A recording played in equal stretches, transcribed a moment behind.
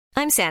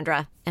I'm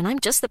Sandra, and I'm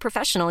just the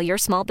professional your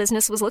small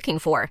business was looking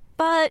for.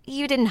 But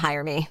you didn't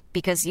hire me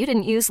because you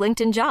didn't use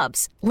LinkedIn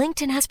Jobs.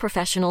 LinkedIn has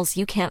professionals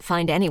you can't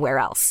find anywhere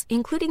else,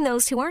 including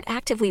those who aren't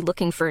actively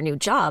looking for a new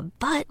job,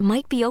 but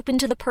might be open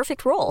to the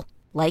perfect role,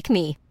 like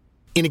me.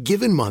 In a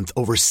given month,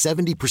 over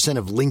 70%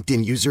 of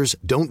LinkedIn users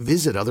don't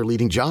visit other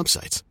leading job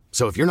sites.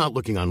 So if you're not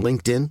looking on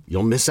LinkedIn,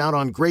 you'll miss out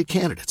on great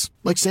candidates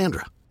like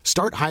Sandra.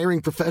 Start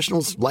hiring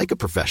professionals like a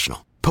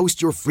professional.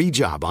 Post your free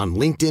job on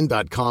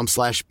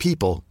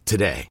linkedin.com/people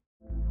today.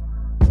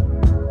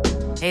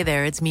 Hey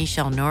there, it's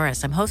Michelle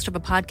Norris. I'm host of a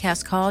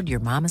podcast called Your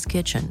Mama's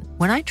Kitchen.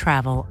 When I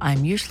travel,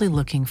 I'm usually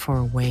looking for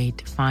a way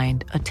to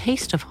find a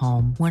taste of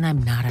home when I'm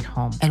not at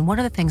home. And one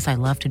of the things I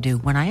love to do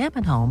when I am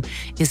at home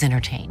is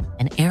entertain.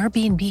 And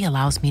Airbnb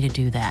allows me to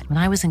do that. When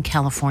I was in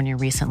California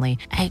recently,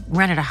 I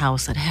rented a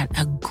house that had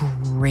a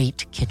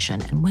great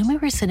kitchen. And when we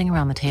were sitting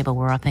around the table,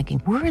 we're all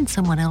thinking, we're in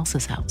someone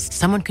else's house.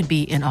 Someone could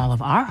be in all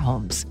of our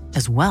homes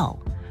as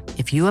well.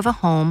 If you have a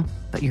home,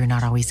 but you're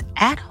not always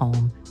at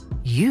home,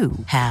 you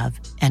have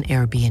an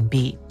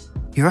Airbnb.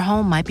 Your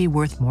home might be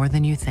worth more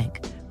than you think.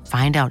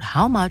 Find out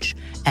how much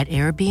at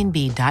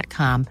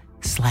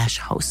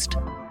airbnb.com/host.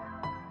 Down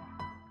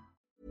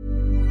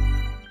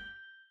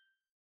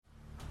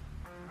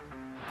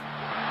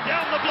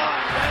the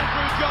blind,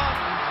 Andrew John.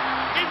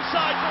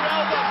 Inside for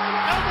Albert.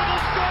 Albert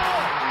will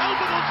score.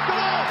 Albert will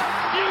score.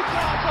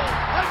 Newcastle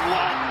have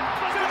won.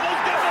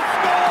 Biddle's going to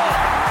score.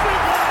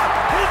 Fiddler.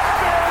 It's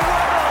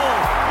farewell.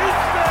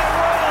 It's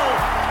farewell.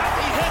 And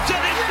he hits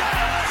it. He's got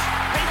it.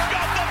 He's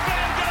got the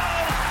field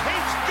goal.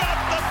 He's got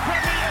the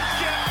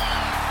premiership.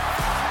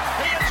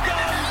 He has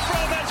gone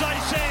from, as I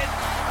said,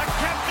 a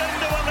captain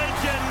to a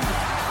legend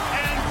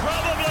and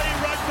probably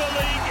rugby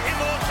league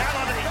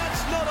immortality.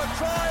 That's not a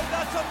try.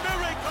 That's a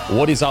miracle.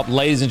 What is up,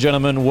 ladies and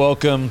gentlemen?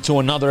 Welcome to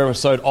another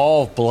episode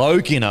of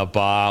Bloke in a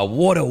Bar.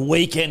 What a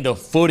weekend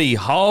of footy.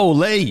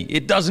 Holy,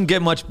 it doesn't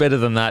get much better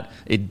than that.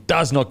 It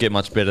does not get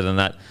much better than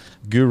that.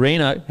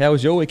 Gurino, how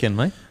was your weekend,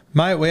 mate?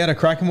 Mate, we had a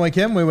cracking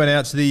weekend. We went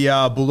out to the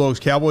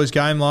Bulldogs-Cowboys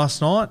game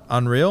last night.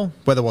 Unreal.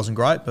 Weather wasn't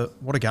great, but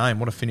what a game.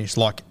 What a finish,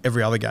 like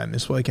every other game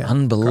this weekend.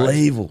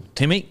 Unbelievable. Great.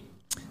 Timmy?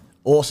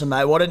 Awesome,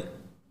 mate. What an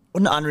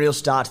unreal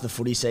start to the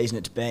footy season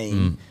it's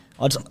been.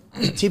 I was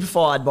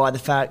typified by the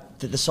fact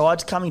that the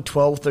sides coming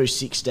 12 through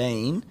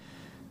 16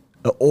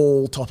 are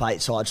all top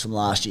 8 sides from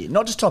last year.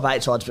 Not just top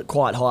 8 sides, but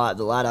quite high up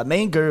the ladder.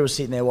 Me and Guru were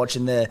sitting there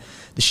watching the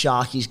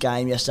Sharkies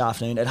game yesterday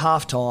afternoon. At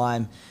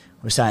halftime,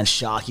 we were saying,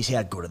 Sharkies,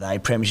 how good are they?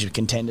 Premiership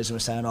contenders. And we're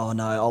saying, oh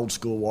no, old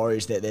school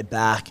Warriors, they're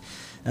back.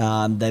 They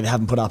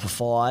haven't put up a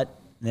fight.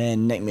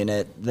 Then next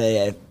minute,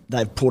 they've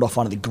pulled off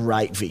one of the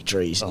great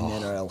victories in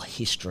NRL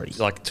history. It's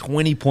like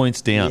 20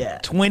 points down, Yeah.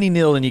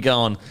 20-0, and you're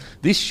going,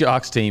 this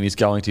Sharks team is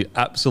going to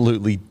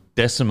absolutely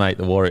decimate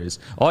the Warriors.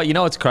 Oh, you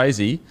know what's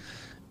crazy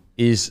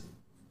is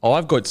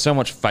I've got so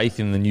much faith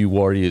in the new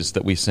Warriors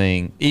that we're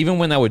seeing. Even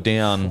when they were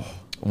down,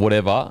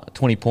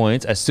 20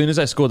 points, as soon as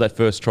they scored that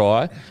first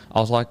try, I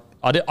was like,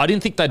 I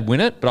didn't think they'd win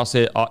it, but I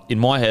said, in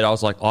my head, I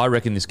was like, I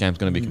reckon this game's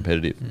going to be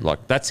competitive.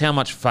 Like, that's how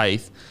much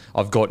faith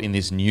I've got in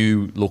this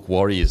new look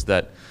Warriors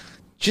that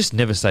just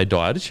never say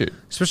die attitude.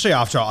 Especially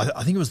after,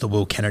 I think it was the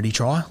Will Kennedy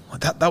try. Like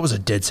that was a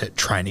dead set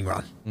training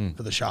run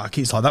for the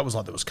Sharkies. Like, that was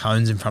like there was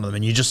cones in front of them,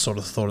 and you just sort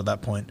of thought at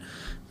that point,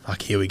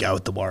 fuck, here we go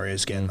with the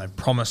Warriors again. They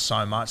promised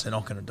so much, they're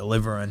not going to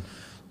deliver, and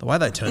the way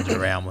they turned it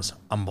around was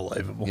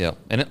unbelievable. Yeah,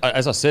 and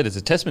as I said, it's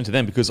a testament to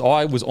them because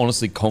I was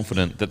honestly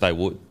confident that they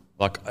would.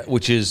 Like,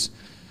 which is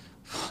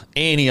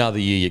any other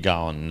year you're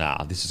going,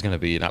 nah, this is going to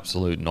be an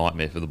absolute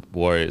nightmare for the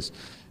Warriors.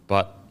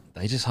 But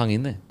they just hung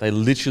in there. They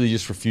literally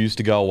just refused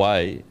to go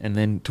away and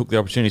then took the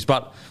opportunities.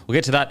 But we'll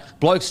get to that.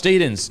 Bloke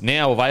Steedens,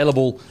 now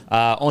available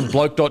on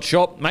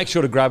bloke.shop. Make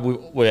sure to grab,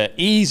 we're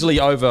easily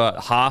over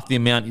half the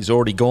amount is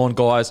already gone,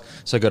 guys.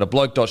 So go to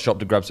bloke.shop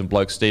to grab some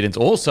Bloke Steedens.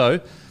 Also,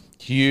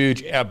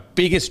 huge, our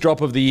biggest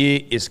drop of the year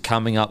is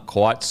coming up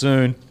quite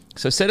soon.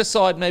 So set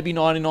aside maybe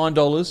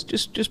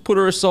 $99. Just put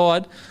her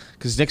aside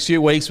because next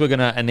few weeks we're going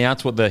to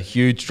announce what the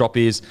huge drop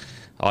is.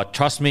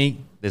 Trust me,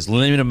 there's a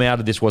limited amount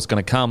of this what's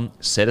going to come.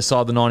 Set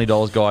aside the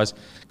 $90, guys,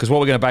 because what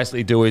we're going to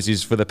basically do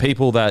is for the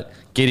people that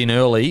get in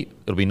early,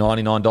 it'll be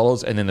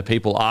 $99, and then the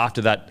people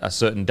after that, a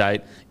certain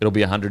date, it'll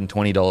be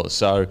 $120.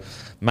 So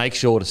make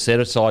sure to set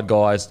aside,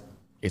 guys.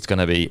 It's going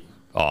to be,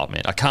 oh,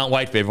 man, I can't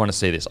wait for everyone to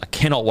see this. I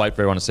cannot wait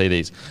for everyone to see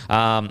these.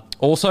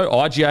 Also,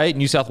 IGA,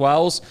 New South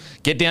Wales,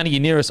 get down to your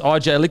nearest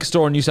IGA liquor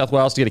store in New South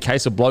Wales to get a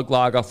case of Bloke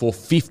Lager for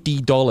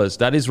 $50.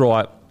 That is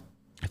right.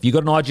 If you've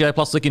got an IGA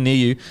Plus liquor near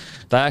you,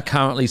 they are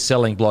currently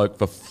selling Bloke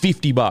for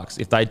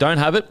 $50. If they don't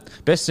have it,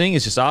 best thing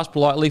is just ask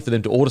politely for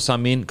them to order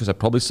some in because they're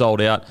probably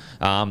sold out.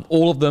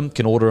 All of them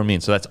can order them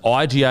in. So that's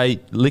IGA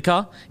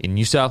Liquor in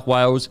New South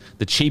Wales,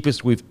 the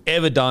cheapest we've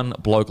ever done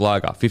Bloke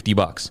Lager,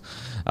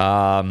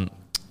 $50.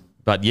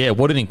 But yeah,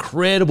 what an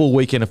incredible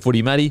weekend of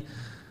footy, Matty.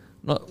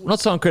 Not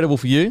so incredible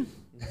for you.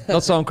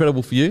 Not so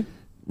incredible for you.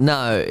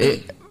 No,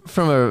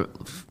 from a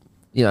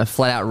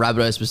flat out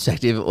Rabbitohs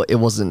perspective, it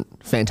wasn't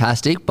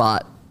fantastic,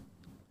 but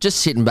just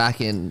sitting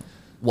back and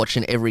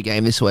watching every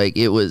game this week,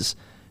 it was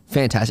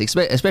fantastic,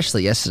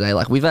 especially yesterday.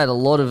 Like, we've had a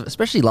lot of,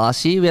 especially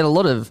last year, we had a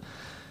lot of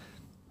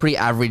pretty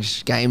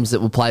average games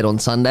that were played on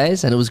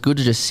Sundays, and it was good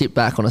to just sit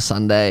back on a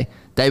Sunday,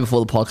 day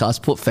before the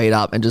podcast, put feet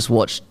up, and just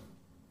watch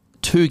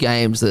two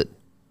games that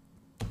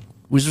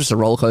was just a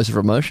roller coaster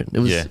of emotion.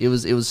 It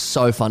was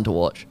so fun to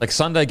watch. Like,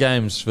 Sunday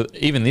games,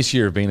 even this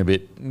year, have been a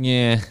bit,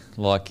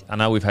 like, I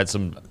know we've had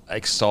some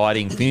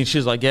exciting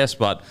finishes, I guess,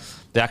 but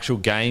the actual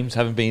games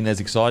haven't been as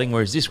exciting,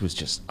 whereas this was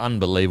just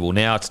unbelievable.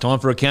 Now it's time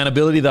for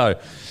accountability, though.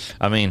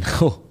 I mean,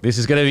 this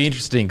is going to be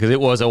interesting because it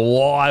was a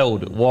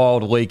wild,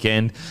 wild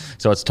weekend.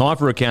 So it's time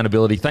for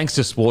accountability. Thanks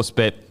to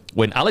Sportsbet.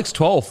 When Alex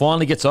Twal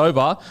finally gets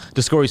over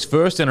to score his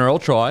first NRL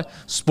try,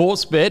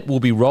 Sportsbet will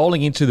be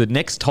rolling into the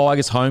next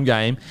Tigers home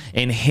game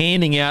and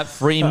handing out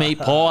free meat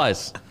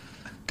pies.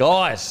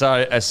 Guys,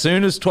 so as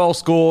soon as 12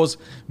 scores,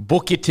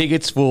 book your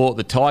tickets for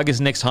the Tigers'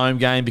 next home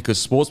game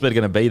because Sportsbet are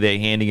going to be there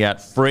handing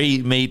out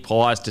free meat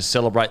pies to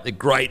celebrate the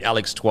great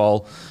Alex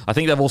Twal. I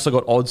think they've also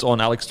got odds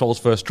on Alex Twal's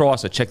first try,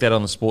 so check that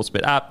on the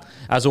Sportsbet app.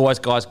 As always,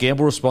 guys,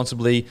 gamble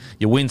responsibly.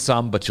 You win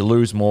some, but you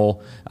lose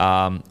more.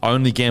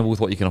 Only gamble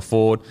with what you can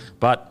afford.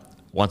 But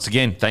once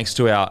again, thanks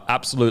to our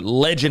absolute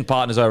legend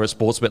partners over at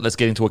Sportsbet, let's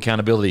get into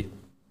accountability.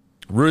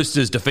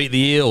 Roosters defeat the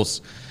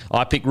Eels.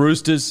 I picked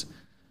Roosters.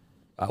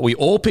 We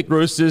all picked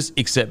Roosters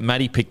except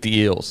Matty picked the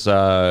Eels.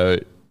 So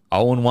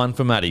 0-1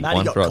 for Matty.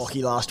 Matty got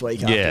cocky last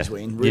week after his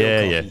win.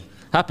 Real cocky.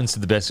 Happens to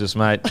the best of us,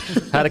 mate.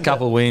 Had a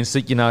couple of wins.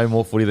 Think you know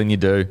more footy than you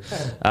do.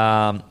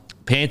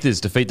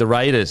 Panthers defeat the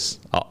Raiders.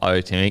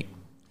 Uh-oh, Timmy.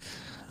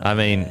 I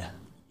mean,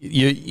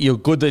 you're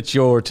good that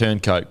you're a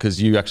turncoat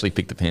because you actually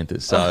picked the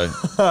Panthers. So,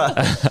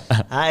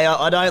 hey,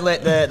 I don't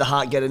let the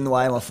heart get in the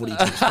way of my footy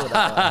tips.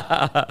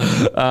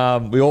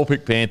 We all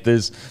picked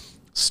Panthers.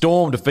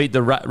 Storm defeat the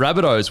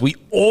Rabbitohs. We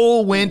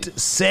all went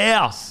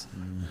south.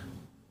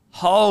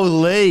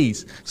 Holy.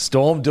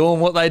 Storm doing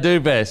what they do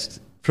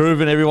best.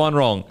 Proving everyone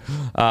wrong.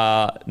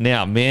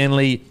 Now,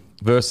 Manly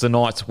versus the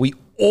Knights. We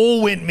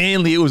all went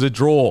Manly. It was a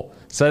draw.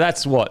 So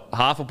that's what,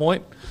 half a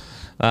point?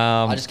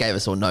 I just gave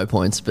us all no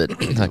points, but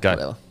okay.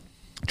 Whatever.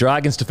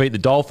 Dragons defeat the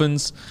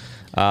Dolphins.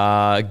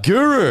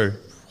 Guru.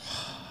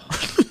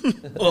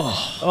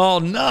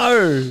 Oh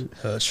no!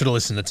 Should have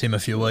listened to Tim a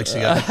few weeks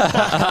ago.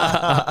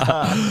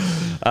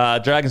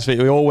 Dragons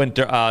defeat. We all went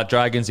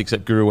Dragons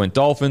except Guru went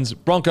Dolphins.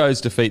 Broncos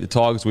defeat the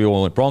Tigers. We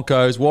all went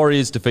Broncos.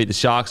 Warriors defeat the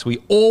Sharks. We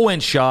all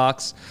went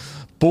Sharks.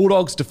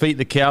 Bulldogs defeat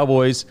the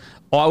Cowboys.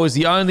 I was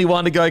the only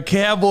one to go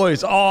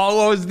Cowboys. Oh,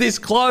 I was this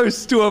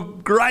close to a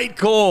great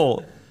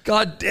call.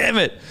 God damn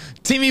it.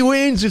 Timmy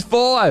wins with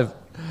 5.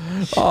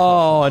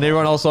 Oh, and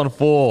everyone else on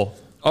 4.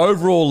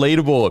 Overall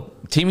leaderboard.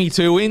 Timmy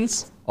 2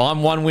 wins.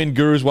 I'm 1 win.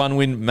 Guru's 1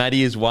 win.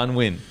 Matty is 1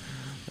 win.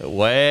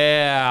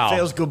 Wow.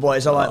 Feels good,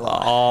 boys. I won't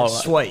lie. Oh,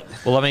 sweet.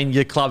 Well, I mean,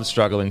 your club's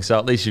struggling, so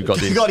at least you've got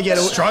this. You've got to get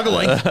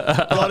struggling.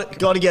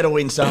 got to get a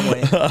win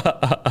somewhere.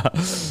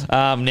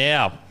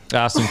 Now,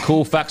 some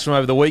cool facts from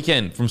over the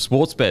weekend from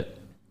Sportsbet.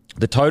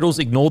 The totals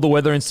ignore the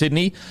weather in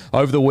Sydney.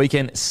 Over the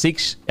weekend,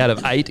 6 out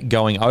of 8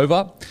 going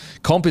over.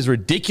 Comp is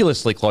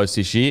ridiculously close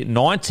this year.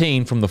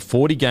 19 from the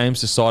 40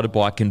 games decided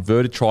by a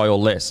converted try or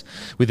less,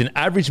 with an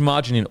average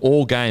margin in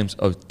all games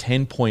of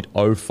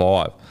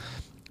 10.05.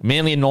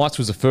 Manly and Knights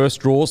was the first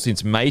draw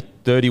since May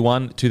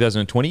 31,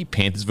 2020.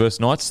 Panthers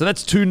versus Knights. So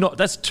that's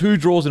two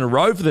draws in a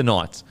row for the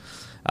Knights.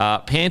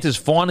 Panthers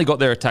finally got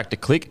their attack to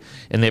click,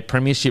 and their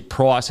premiership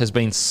price has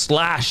been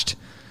slashed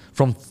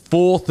from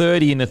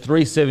 $4.30 into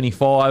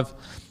 $3.75.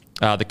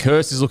 The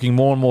curse is looking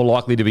more and more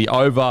likely to be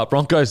over.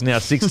 Broncos now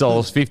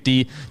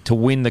 $6.50 to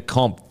win the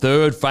comp.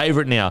 Third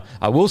favourite now.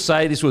 I will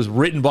say this was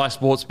written by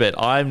Sportsbet.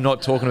 I'm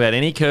not talking about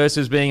any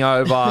curses being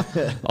over.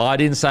 I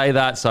didn't say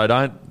that, so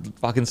don't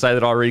fucking say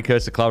that I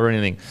recurse the club or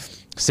anything.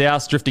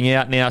 South drifting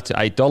out now to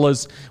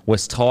 $8.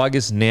 West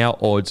Tigers now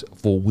odds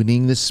for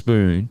winning the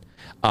spoon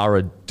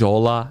are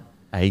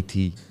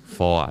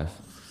 $1.85.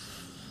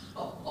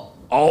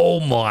 Oh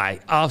my!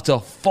 After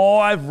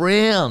 5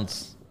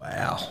 rounds,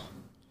 wow,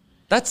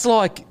 that's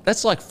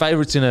like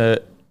favourites in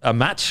a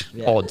match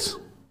odds.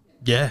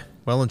 Yeah,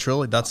 well and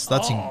truly, that's in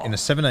a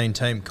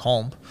 17-team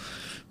comp,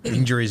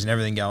 injuries and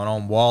everything going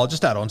on. Well, I'll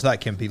just add on to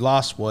that, Kempy.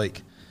 Last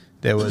week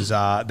there was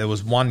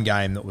one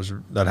game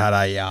that had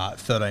a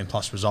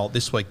 13+ result.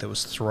 This week there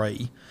was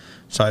 3.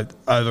 So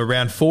over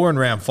round 4 and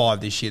round 5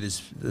 this year,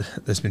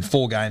 there's been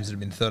 4 games that have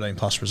been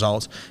 13+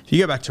 results. If you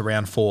go back to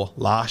round 4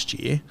 last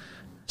year,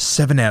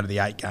 7 out of the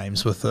 8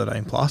 games were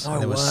 13+. No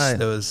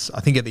there was, I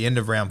think at the end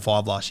of round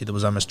 5 last year, there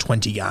was almost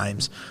 20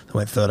 games that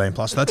went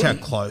 13+. So that's how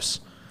close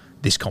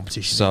this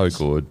competition is.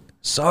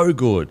 So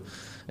good.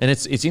 And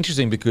it's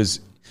interesting because,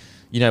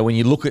 you know, when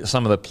you look at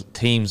some of the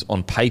teams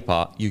on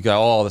paper, you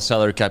go, oh, the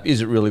salary cap,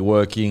 is it really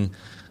working?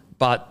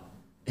 But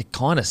it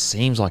kind of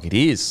seems like it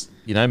is.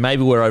 You know,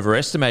 maybe we're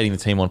overestimating the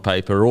team on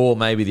paper, or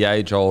maybe the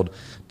age-old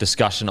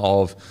discussion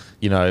of,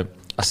 you know,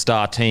 a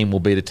star team will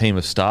beat a team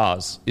of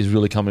stars is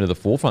really coming to the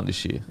forefront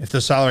this year. If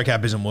the salary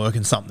cap isn't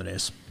working, something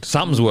is.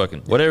 Something's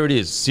working, whatever it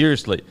is,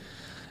 seriously.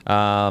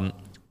 So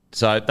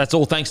that's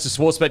all thanks to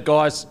Sportsbet,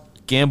 guys.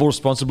 Gamble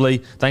responsibly.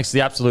 Thanks to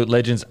the absolute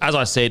legends. As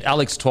I said,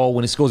 Alex Toll,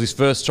 when he scores his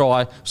first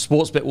try,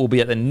 Sportsbet will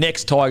be at the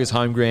next Tigers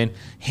home ground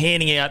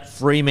handing out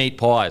free meat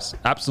pies.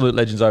 Absolute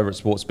legends over at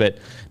Sportsbet.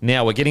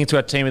 Now we're getting into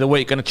our team of the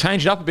week. Going to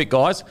change it up a bit,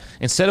 guys.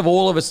 Instead of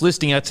all of us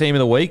listing our team of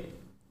the week,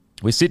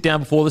 we sit down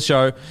before the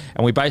show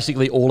and we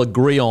basically all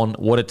agree on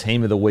what a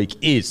team of the week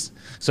is.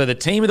 So the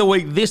team of the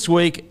week this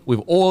week we've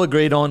all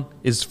agreed on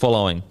is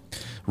following.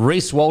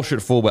 Reece Walsh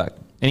at fullback.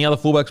 Any other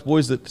fullbacks,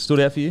 boys, that stood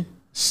out for you?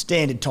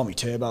 Standard Tommy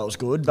Turbo was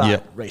good, but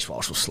Yep. Reece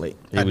Walsh was slick.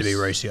 Had to be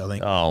Reece, I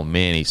think. Oh,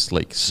 man, he's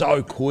slick.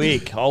 So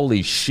quick.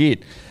 Holy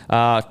shit.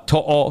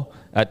 To'o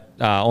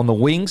on the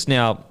wings.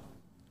 Now,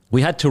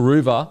 we had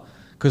Taruva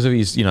because of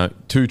his,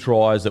 2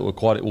 tries that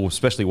were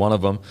especially one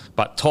of them.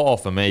 But To'o,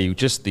 for me,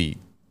 just the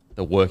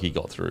work he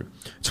got through.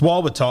 It's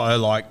wild with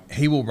To'o,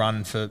 he will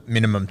run for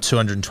minimum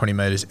 220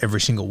 metres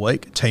every single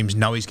week. Teams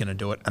know he's going to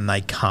do it, and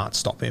they can't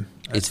stop him.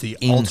 It's the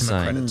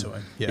ultimate credit to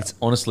him. Yeah. It's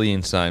honestly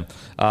insane.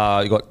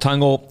 You got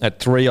Tungle at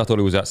 3. I thought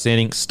he was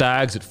outstanding.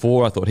 Staggs at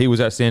 4. I thought he was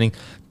outstanding.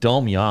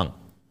 Dom Young,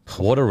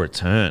 what a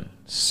return.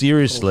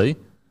 Seriously.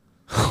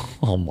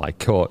 Oh, my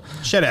God.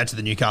 Shout out to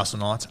the Newcastle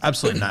Knights.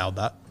 Absolutely nailed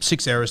that.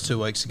 6 errors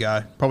 2 weeks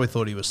ago. Probably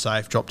thought he was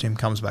safe. Dropped him,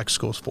 comes back,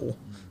 scores 4.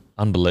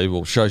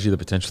 Unbelievable. Shows you the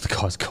potential the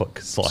guy's got.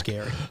 It's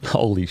Scary.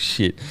 Holy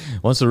shit.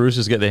 Once the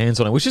Roosters get their hands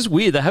on it, which is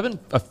weird. They haven't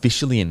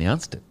officially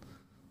announced it.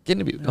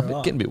 I'm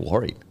getting a bit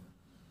worried.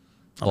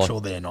 I'm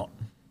sure they're not.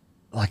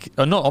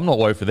 I'm not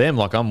worried for them.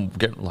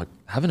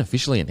 Haven't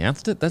officially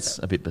announced it. That's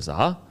a bit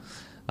bizarre.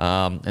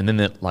 And then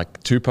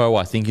Tupou,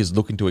 I think, is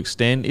looking to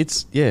extend.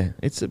 It's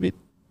a bit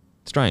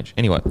strange.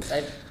 Anyway,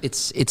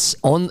 It's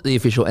on the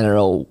official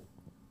NRL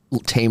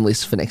team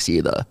list for next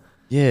year, though.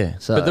 yeah.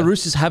 So- But the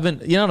Roosters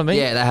haven't. You know what I mean?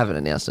 Yeah, they haven't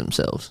announced it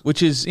themselves.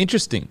 Which is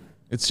interesting.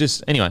 It's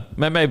just anyway.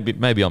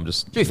 Maybe I'm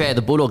just. To be fair,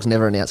 the Bulldogs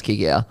never announced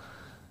kick out.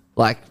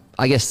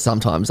 I guess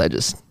sometimes they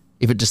just,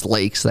 if it just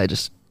leaks, they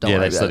just don't Yeah,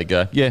 worry they about let it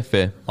go. Yeah,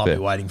 fair. Might fair.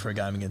 be waiting for a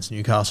game against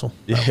Newcastle.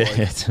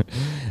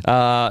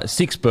 Yeah.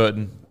 6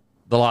 Burton,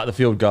 the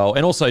field goal,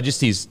 and also just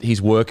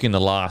his work in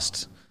the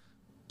last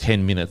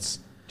 10 minutes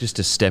just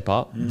to step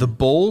up. The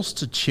balls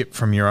to chip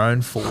from your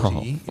own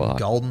 40, fuck.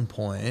 Golden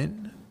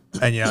Point,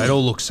 and it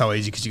all looks so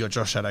easy because you got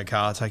Josh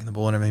Adokar taking the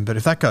ball and everything. But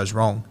if that goes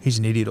wrong, he's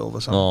an idiot all of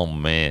a sudden. Oh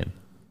man,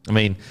 I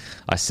mean,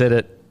 I said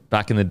it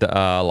back in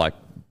the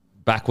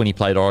back when he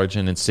played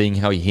Origin and seeing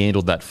how he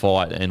handled that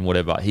fight and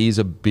whatever. He's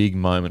a big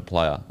moment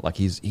player.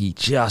 he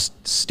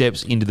just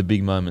steps into the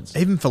big moments.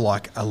 Even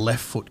for a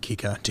left foot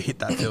kicker to hit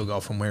that field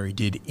goal from where he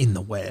did in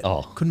the wet,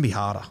 couldn't be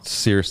harder.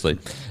 Seriously.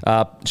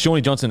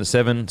 Shawnee Johnson at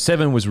 7.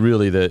 7 was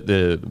really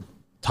the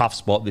tough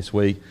spot this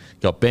week.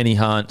 Got Benny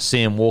Hunt,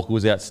 Sam Walker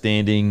was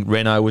outstanding,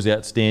 Reno was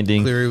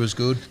outstanding. Cleary was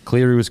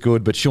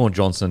good, but Shaun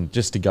Johnson,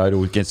 just to go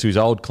against his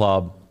old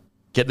club,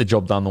 get the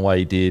job done the way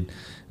he did.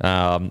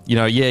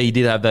 He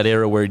did have that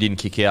error where he didn't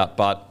kick out,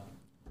 but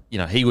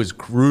he was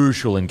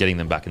crucial in getting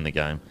them back in the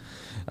game.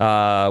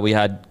 We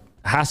had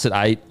Haas at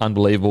 8,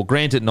 unbelievable.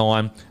 Grant at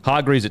 9,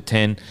 Hargreaves at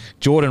 10,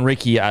 Jordan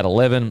Ricky at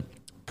 11,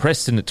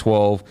 Preston at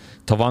 12,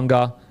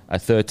 Tavanga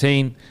at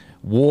 13,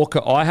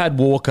 Walker. I had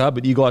Walker,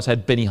 but you guys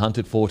had Benny Hunt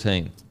at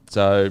 14.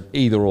 So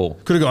either or.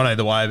 Could have gone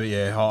either way,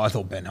 but I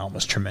thought Ben Hunt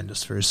was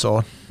tremendous for his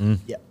side.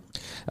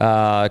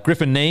 Yep.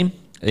 Griffin Neem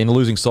in the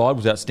losing side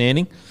was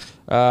outstanding.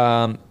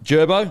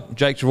 Gerbo,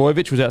 Jake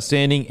Trbojevic was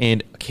outstanding,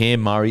 and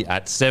Cam Murray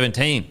at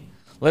 17.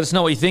 Let us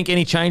know what you think.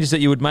 Any changes that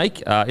you would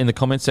make in the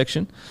comment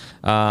section.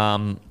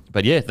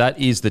 But yeah, that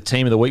is the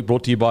team of the week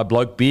brought to you by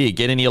Bloke Beer.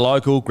 Get in your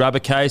local, grab a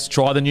case,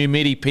 try the new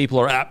Midi. People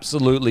are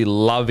absolutely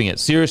loving it.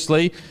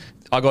 Seriously,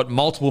 I got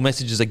multiple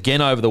messages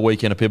again over the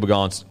weekend of people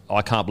going,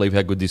 I can't believe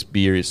how good this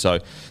beer is. So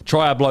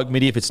try our Bloke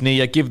Midi if it's near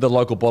you. Give the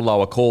local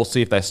bottler a call,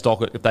 see if they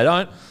stock it. If they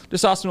don't,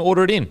 just ask them to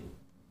order it in.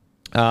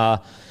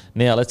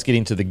 Now, let's get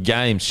into the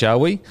game, shall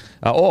we?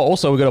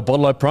 Also, we've got a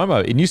Bottle-O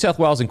promo. In New South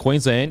Wales and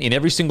Queensland, in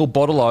every single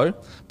Bottle-O,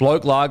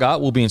 Bloke Lager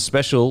will be in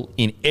special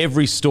in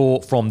every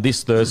store from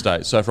this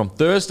Thursday. So from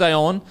Thursday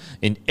on,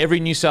 in every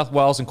New South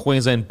Wales and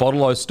Queensland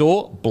Bottle-O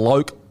store,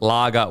 Bloke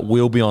Lager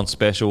will be on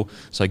special.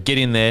 So get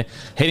in there.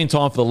 Head in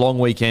time for the long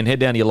weekend.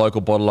 Head down to your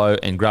local Bottle-O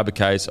and grab a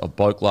case of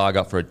Bloke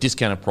Lager for a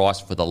discounted price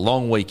for the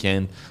long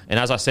weekend. And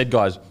as I said,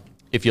 guys,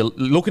 if you're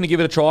looking to give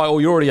it a try or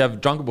you already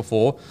have drunk it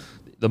before,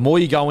 the more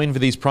you go in for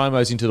these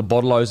promos into the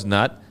Bottle-Os and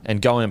that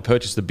and go in and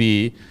purchase the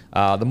beer,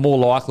 the more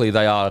likely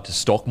they are to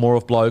stock more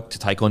of Bloke, to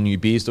take on new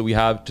beers that we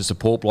have, to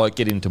support Bloke,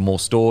 get into more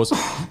stores.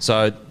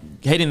 So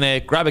head in there,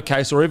 grab a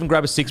case or even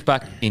grab a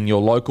six-pack in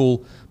your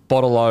local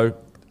Bottle-O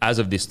as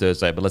of this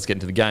Thursday. But let's get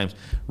into the games.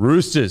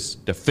 Roosters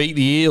defeat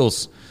the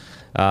Eels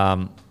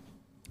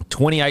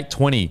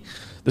 28-20.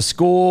 The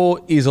score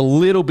is a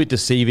little bit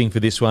deceiving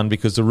for this one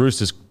because the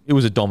Roosters, it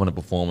was a dominant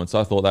performance.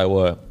 I thought they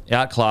were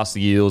outclassed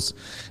the Eels.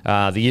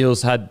 The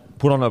Eels had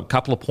put on a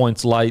couple of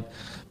points late,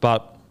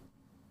 but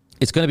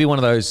it's going to be one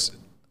of those,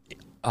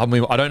 I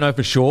mean, I don't know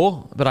for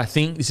sure, but I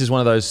think this is one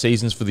of those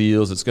seasons for the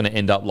Eels that's going to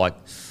end up like,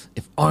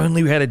 if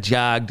only we had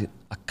jagged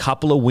a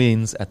couple of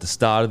wins at the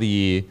start of the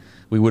year,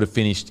 we would have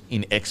finished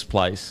in X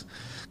place.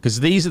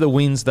 Because these are the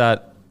wins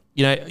that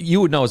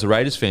you would know as a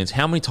Raiders fans,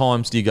 how many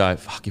times do you go,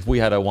 fuck, if we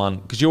had a one,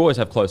 because you always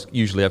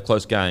usually have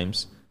close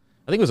games.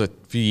 I think it was a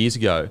few years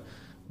ago.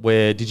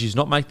 Where did you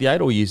not make the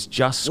 8 or you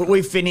just...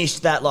 We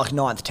finished that like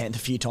 9th, 10th a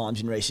few times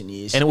in recent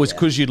years. And it was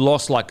because you'd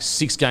lost like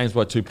 6 games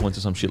by 2 points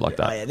or some shit like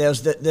that. Oh, yeah. There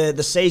was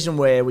the season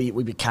where we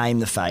became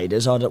the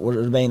Faders. It would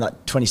have been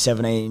like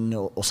 2017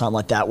 or something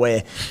like that,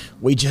 where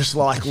we just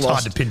like It's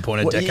hard to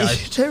pinpoint a decade.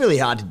 It's really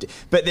hard to do.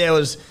 But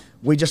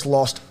we just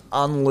lost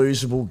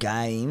unlosable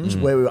games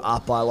where we were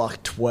up by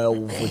like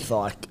 12 with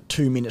like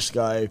 2 minutes to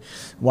go.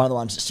 One of the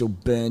ones that still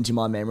burns in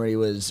my memory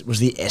was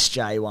the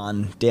SJ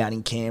one down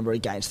in Canberra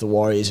against the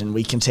Warriors, and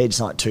we conceded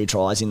something like 2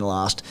 tries in the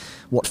last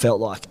what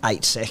felt like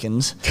 8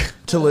 seconds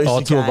to lose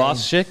the game.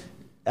 Tuivasa-Sheck?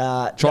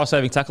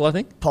 Try-saving tackle, I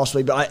think?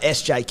 Possibly, but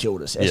SJ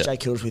killed us. SJ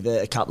killed us with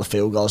a couple of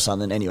field goals or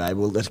something. Anyway,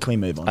 can we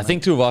move on? I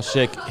think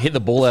Tuivasa-Sheck hit the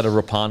ball out of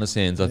Rapana's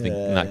hands, in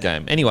that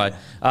game. Anyway,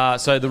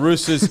 so the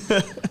Roosters,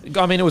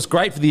 I mean, it was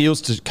great for the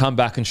Eels to come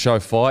back and show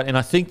fight, and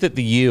I think that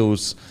the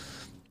Eels,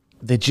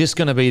 they're just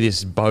going to be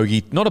this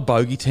not a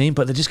bogey team,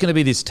 but they're just going to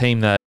be this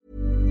team that...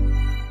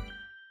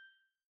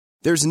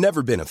 There's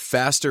never been a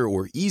faster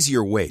or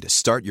easier way to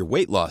start your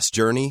weight loss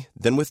journey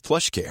than with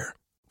PlushCare.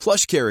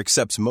 PlushCare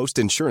accepts most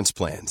insurance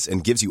plans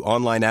and gives you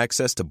online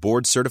access to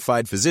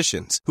board-certified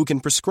physicians who can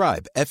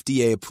prescribe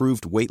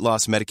FDA-approved weight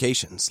loss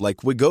medications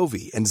like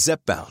Wegovy and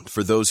Zepbound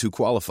for those who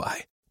qualify.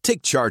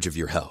 Take charge of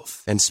your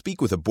health and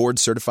speak with a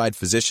board-certified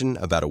physician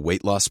about a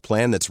weight loss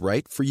plan that's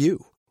right for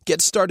you.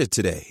 Get started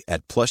today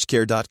at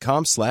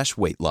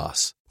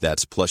plushcare.com/weight-loss.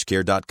 That's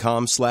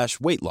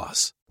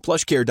plushcare.com/weight-loss.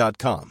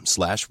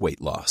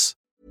 plushcare.com/weight-loss.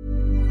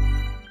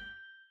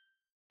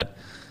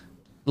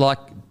 Like,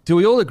 do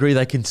we all agree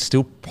they can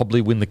still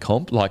probably win the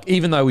comp? Like,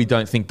 even though we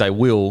don't think they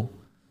will,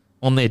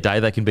 on their day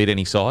they can beat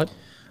any side?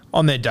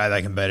 On their day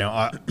they can beat them.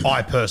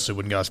 I personally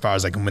wouldn't go as far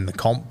as they can win the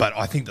comp, but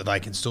I think that they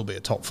can still be a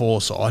top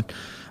 4 side.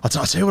 I'll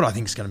tell you what I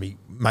think is going to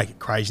make it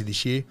crazy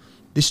this year.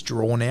 This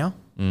draw now,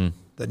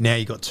 that now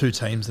you've got 2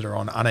 teams that are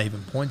on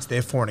uneven points,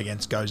 their for and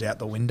against goes out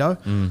the window.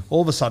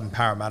 All of a sudden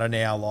Parramatta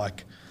now,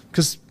 like,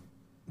 because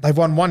they've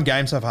won 1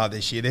 game so far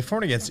this year. Their for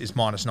and against is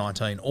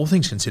 -19. All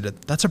things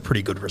considered, that's a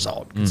pretty good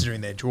result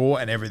considering their draw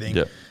and everything.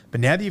 Yep.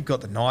 But now that you've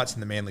got the Knights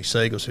and the Manly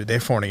Seagulls, who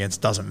their for and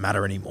against doesn't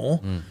matter anymore,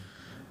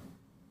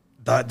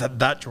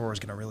 that draw is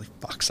going to really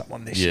fuck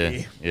someone this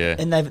year. Yeah.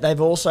 And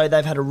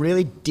they've had a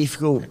really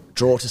difficult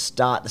draw to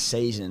start the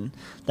season.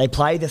 They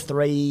play the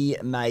 3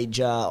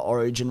 major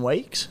Origin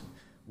weeks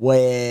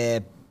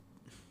where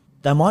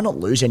they might not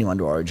lose anyone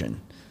to Origin.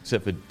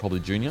 Except for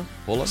probably Junior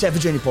Paulo.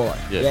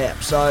 Yeah.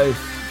 So